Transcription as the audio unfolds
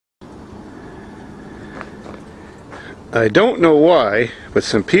I don't know why, but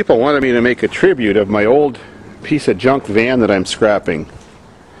some people wanted me to make a tribute of my old piece of junk van that I'm scrapping.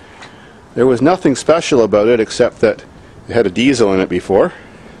 There was nothing special about it except that it had a diesel in it before.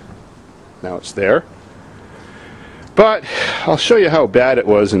 Now it's there. But I'll show you how bad it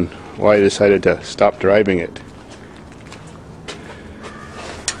was and why I decided to stop driving it.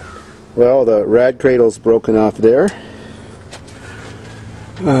 Well, the rad cradle's broken off there.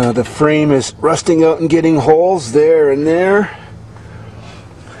 The frame is rusting out and getting holes there and there.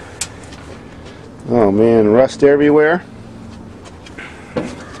 Oh man, rust everywhere.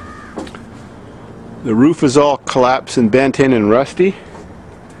 The roof is all collapsed and bent in and rusty.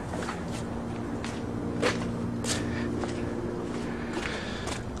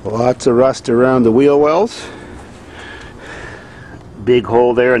 Lots of rust around the wheel wells. Big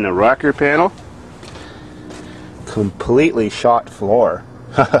hole there in the rocker panel. Completely shot floor.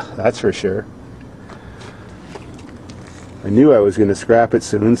 That's for sure. I knew I was going to scrap it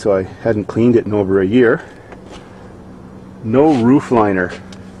soon, so I hadn't cleaned it in over a year. No roof liner.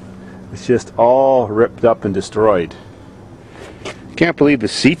 It's just all ripped up and destroyed. Can't believe the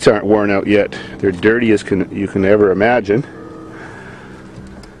seats aren't worn out yet. They're dirty as you can ever imagine.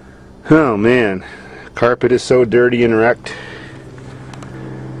 Oh man, carpet is so dirty and wrecked.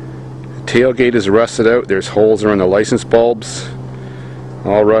 The tailgate is rusted out. There's holes around the license bulbs.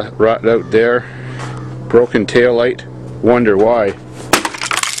 All rotted out there. Broken tail light. Wonder why.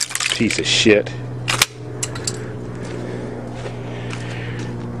 Piece of shit.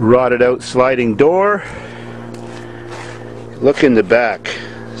 Rotted out sliding door. Look in the back.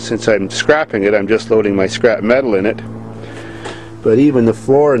 Since I'm scrapping it, I'm just loading my scrap metal in it. But even the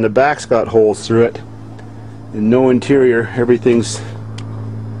floor in the back's got holes through it. And no interior. Everything's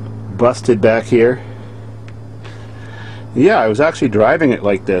busted back here. Yeah, I was actually driving it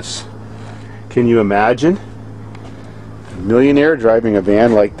like this. Can you imagine? A millionaire driving a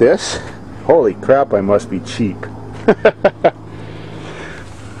van like this? Holy crap, I must be cheap.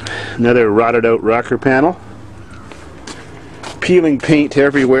 Another rotted out rocker panel. Peeling paint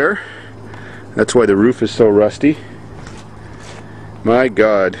everywhere. That's why the roof is so rusty. My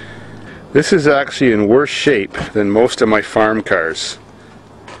God. This is actually in worse shape than most of my farm cars.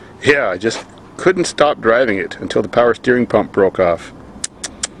 Yeah, I just couldn't stop driving it until the power steering pump broke off.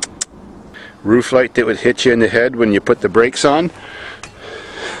 Roof light that would hit you in the head when you put the brakes on.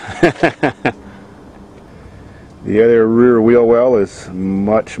 The other rear wheel well is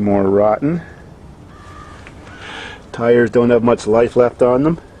much more rotten. Tires don't have much life left on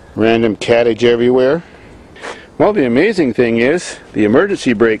them. Random cattage everywhere. Well, the amazing thing is the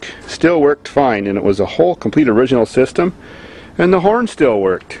emergency brake still worked fine, and it was a whole complete original system, and the horn still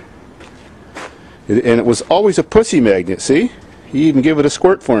worked. And it was always a pussy magnet, see? He even gave it a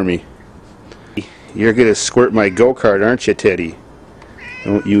squirt for me. You're gonna squirt my go-kart, aren't you, Teddy?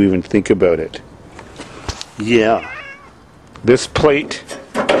 Don't you even think about it. Yeah. This plate,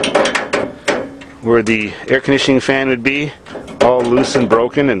 where the air conditioning fan would be, all loose and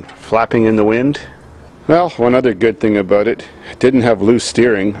broken and flapping in the wind. Well, one other good thing about it, it didn't have loose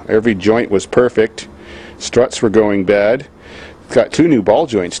steering. Every joint was perfect. Struts were going bad. Got 2 new ball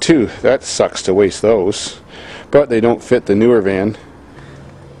joints too. That sucks to waste those. But they don't fit the newer van.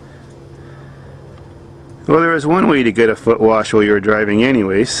 Well, there was one way to get a foot wash while you were driving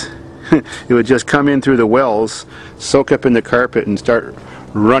anyways. It would just come in through the wells, soak up in the carpet, and start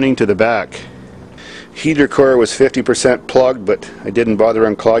running to the back. Heater core was 50% plugged, but I didn't bother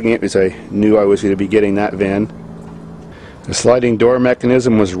unclogging it because I knew I was going to be getting that van. The sliding door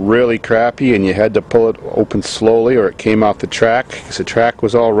mechanism was really crappy, and you had to pull it open slowly or it came off the track because the track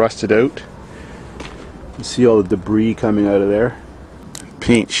was all rusted out. You see all the debris coming out of there.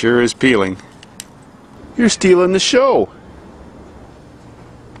 Paint sure is peeling. You're stealing the show.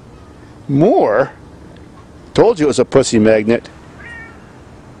 More? Told you it was a pussy magnet.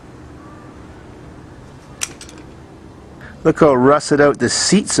 Look how rusted out the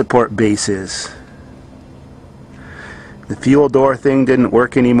seat support base is. The fuel door thing didn't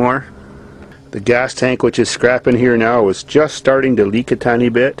work anymore. The gas tank, which is scrapping here now, was just starting to leak a tiny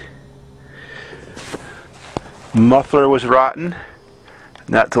bit. Muffler was rotten.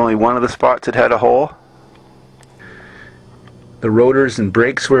 That's only one of the spots that had a hole. The rotors and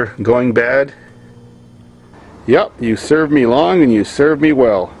brakes were going bad. Yep, you served me long and you served me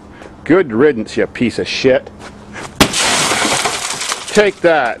well. Good riddance, you piece of shit. Take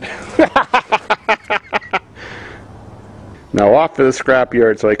that. Now off to the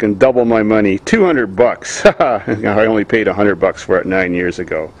scrapyard so I can double my money. 200 bucks. I only paid 100 bucks for it 9 years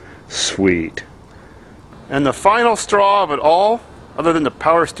ago. Sweet. And the final straw of it all, other than the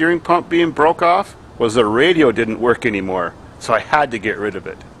power steering pump being broke off, was the radio didn't work anymore, so I had to get rid of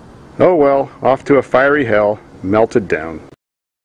it. Oh well, off to a fiery hell, melted down.